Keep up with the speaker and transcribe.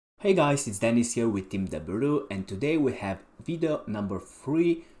Hey guys, it's Dennis here with Team Deberu, and today we have video number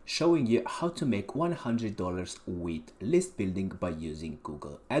 3 showing you how to make $100 with list building by using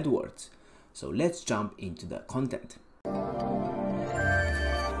Google Adwords. So let's jump into the content.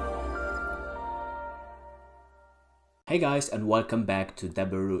 Hey guys, and welcome back to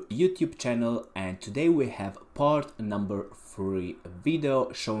Deberu YouTube channel, and today we have part number 3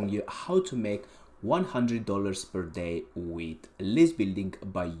 video showing you how to make $100 per day with list building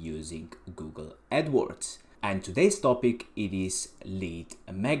by using Google Adwords. And today's topic, it is lead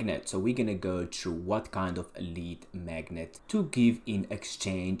magnet. So we're gonna go through what kind of lead magnet to give in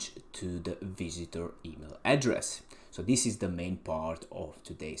exchange to the visitor email address. So this is the main part of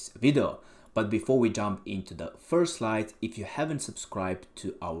today's video. But before we jump into the first slide, if you haven't subscribed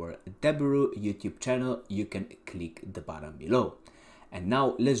to our Deberu YouTube channel, you can click the button below. And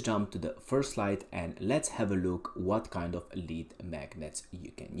now let's jump to the first slide and let's have a look what kind of lead magnets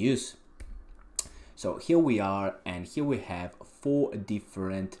you can use. So here we are, and here we have 4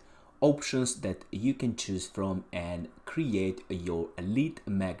 different options that you can choose from and create your lead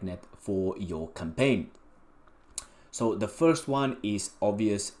magnet for your campaign. So the first one is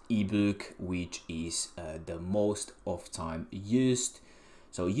obvious ebook, which is the most of time used.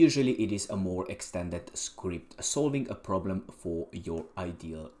 So usually it is a more extended script solving a problem for your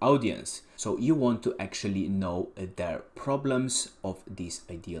ideal audience. So you want to actually know their problems of this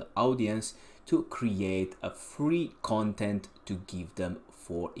ideal audience to create a free content to give them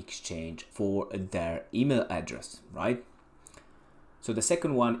for exchange for their email address, right? So the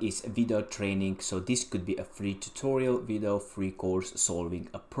second one is video training. So this could be a free tutorial video, free course solving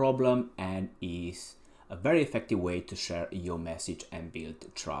a problem, and is a very effective way to share your message and build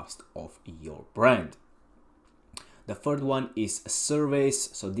trust of your brand. The third one is surveys.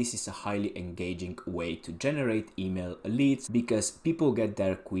 So this is a highly engaging way to generate email leads because people get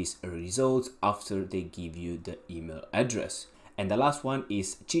their quiz results after they give you the email address. And the last one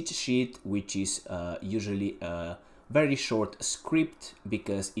is cheat sheet, which is usually a very short script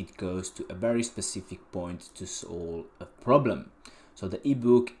because it goes to a very specific point to solve a problem. So the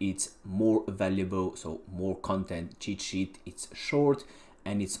ebook, it's more valuable, so more content. Cheat sheet, it's short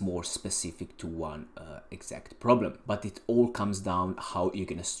and it's more specific to one exact problem. But it all comes down how you're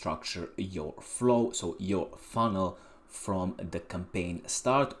gonna structure your flow, so your funnel from the campaign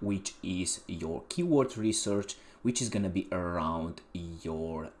start, which is your keyword research, which is gonna be around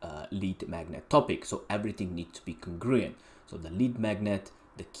your lead magnet topic. So everything needs to be congruent. So the lead magnet,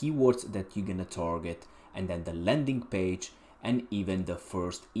 the keywords that you're gonna target, and then the landing page, and even the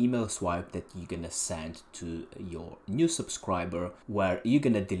first email swipe that you're gonna send to your new subscriber where you're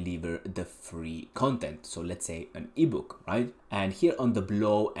gonna deliver the free content. So let's say an ebook, right? And here on the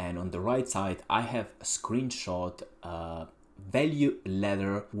below and on the right side, I have a screenshot value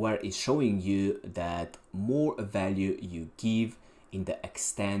ladder where it's showing you that more value you give in the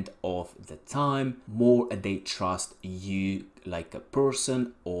extent of the time, more they trust you like a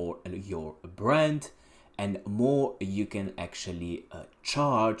person or your brand, and more you can actually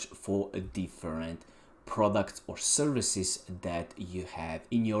charge for different products or services that you have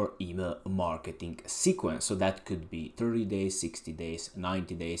in your email marketing sequence. So that could be 30 days, 60 days,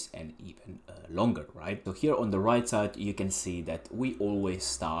 90 days, and even longer, right? So here on the right side, you can see that we always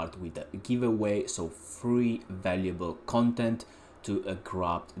start with a giveaway, so free valuable content to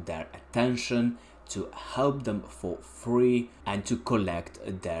grab their attention, to help them for free, and to collect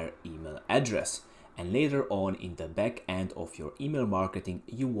their email address. And later on in the back end of your email marketing,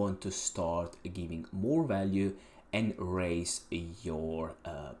 you want to start giving more value and raise your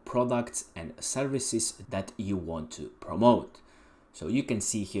products and services that you want to promote. So you can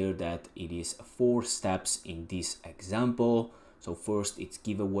see here that it is 4 steps in this example. So first it's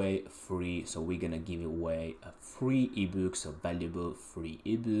giveaway free. So we're gonna give away a free ebook, so valuable free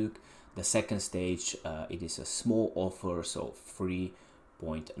ebook. The second stage, it is a small offer, so free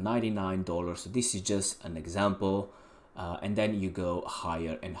 $0.99. So this is just an example, and then you go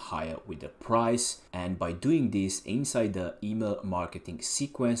higher and higher with the price. And by doing this inside the email marketing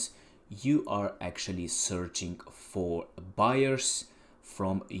sequence, you are actually searching for buyers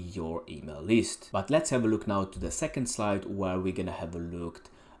from your email list. But let's have a look now to the second slide where we're gonna have a look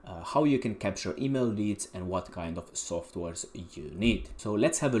how you can capture email leads and what kind of softwares you need. So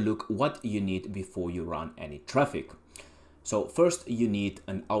let's have a look what you need before you run any traffic. So first you need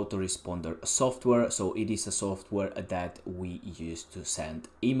an autoresponder software. So it is a software that we use to send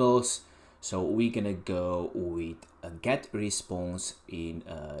emails. So we're gonna go with a get response in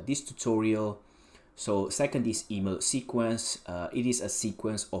this tutorial. So second is email sequence. It is a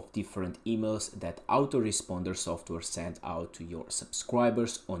sequence of different emails that autoresponder software sends out to your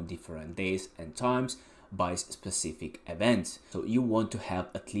subscribers on different days and times by specific events. So you want to have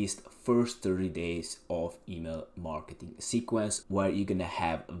at least first 30 days of email marketing sequence where you're gonna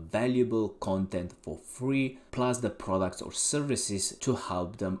have valuable content for free plus the products or services to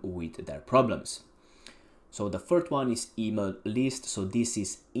help them with their problems. So the third one is email list. So this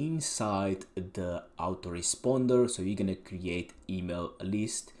is inside the autoresponder. So you're gonna create email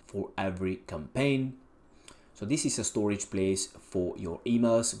list for every campaign. So this is a storage place for your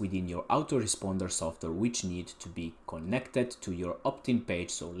emails within your autoresponder software, which need to be connected to your opt-in page,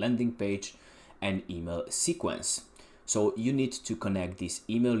 so landing page and email sequence. So you need to connect this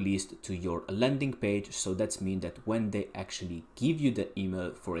email list to your landing page. So that means that when they actually give you the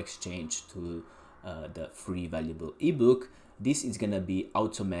email for exchange to the free valuable ebook, this is gonna be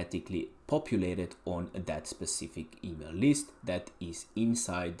automatically populated on that specific email list that is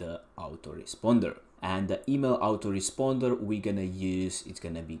inside the autoresponder. And the email autoresponder we're gonna use, it's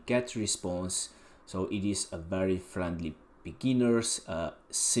gonna be get response. So it is a very friendly beginners,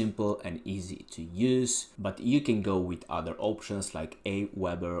 simple and easy to use, but you can go with other options like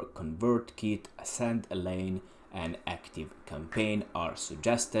Aweber, ConvertKit, Send a Lane and Active Campaign are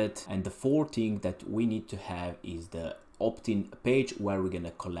suggested. And the fourth thing that we need to have is the opt-in page where we're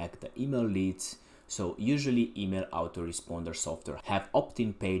gonna collect the email leads. So usually email autoresponder software have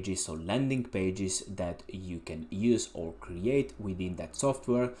opt-in pages, so landing pages that you can use or create within that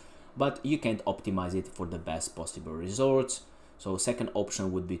software, but you can't optimize it for the best possible results. So second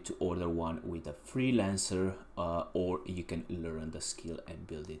option would be to order one with a freelancer, or you can learn the skill and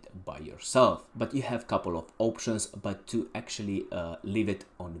build it by yourself. But you have a couple of options, but to actually leave it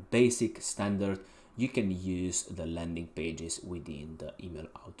on basic standard, you can use the landing pages within the email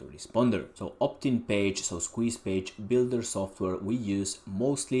autoresponder. So opt-in page, so squeeze page builder software we use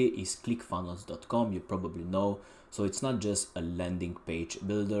mostly is clickfunnels.com, you probably know. So it's not just a landing page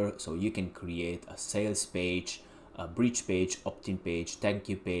builder, so you can create a sales page, a bridge page, opt-in page, thank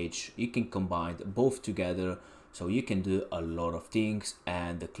you page. You can combine both together, so you can do a lot of things.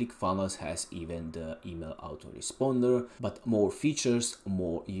 And the ClickFunnels has even the email autoresponder, but more features,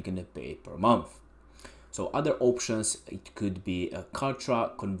 more you're gonna pay per month. So other options, it could be a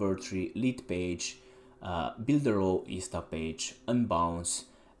Kartra, Convertry, lead page, Builderoo, Insta page, Unbounce,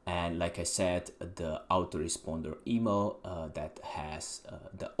 and like I said, the autoresponder email that has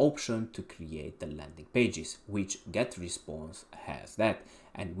the option to create the landing pages, which GetResponse has that,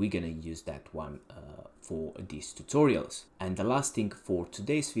 and we're gonna use that one for these tutorials. And the last thing for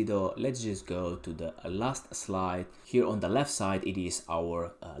today's video, let's just go to the last slide. Here on the left side, it is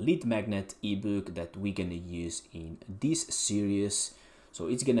our lead magnet ebook that we're gonna use in this series. So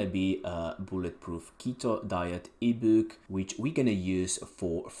it's gonna be a bulletproof keto diet ebook, which we're gonna use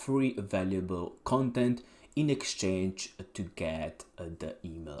for free valuable content in exchange to get the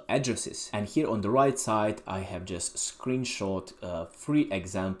email addresses. And here on the right side, I have just screenshot 3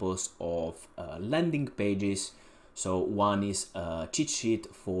 examples of landing pages. So one is a cheat sheet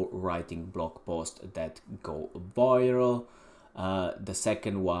for writing blog posts that go viral. The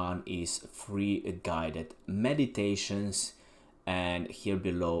second one is free guided meditations. And here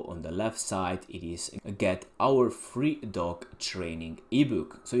below on the left side, it is get our free dog training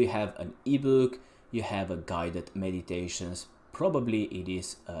ebook. So you have an ebook, you have a guided meditations, probably it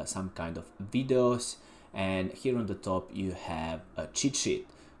is some kind of videos, and here on the top you have a cheat sheet.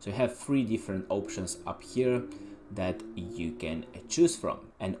 So you have 3 different options up here that you can choose from.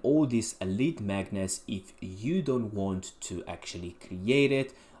 And all these lead magnets, if you don't want to actually create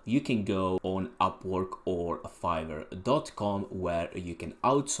it, you can go on Upwork or Fiverr.com where you can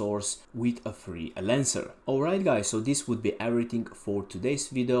outsource with a freelancer. Alright guys, so this would be everything for today's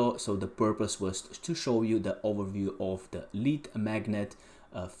video. So the purpose was to show you the overview of the lead magnet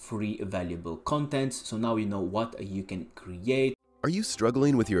free valuable content. So now you know what you can create. Are you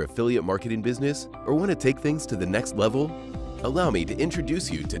struggling with your affiliate marketing business or want to take things to the next level? Allow me to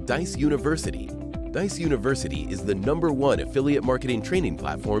introduce you to Dijs University. Dijs University is the #1 affiliate marketing training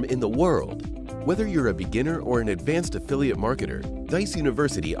platform in the world. Whether you're a beginner or an advanced affiliate marketer, Dijs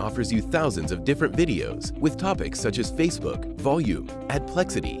University offers you thousands of different videos with topics such as Facebook, volume,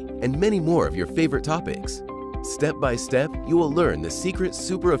 adplexity, and many more of your favorite topics. Step by step, you will learn the secret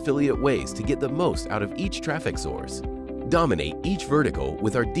super affiliate ways to get the most out of each traffic source. Dominate each vertical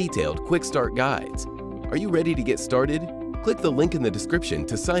with our detailed quick start guides. Are you ready to get started? Click the link in the description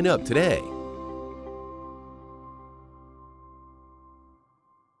to sign up today.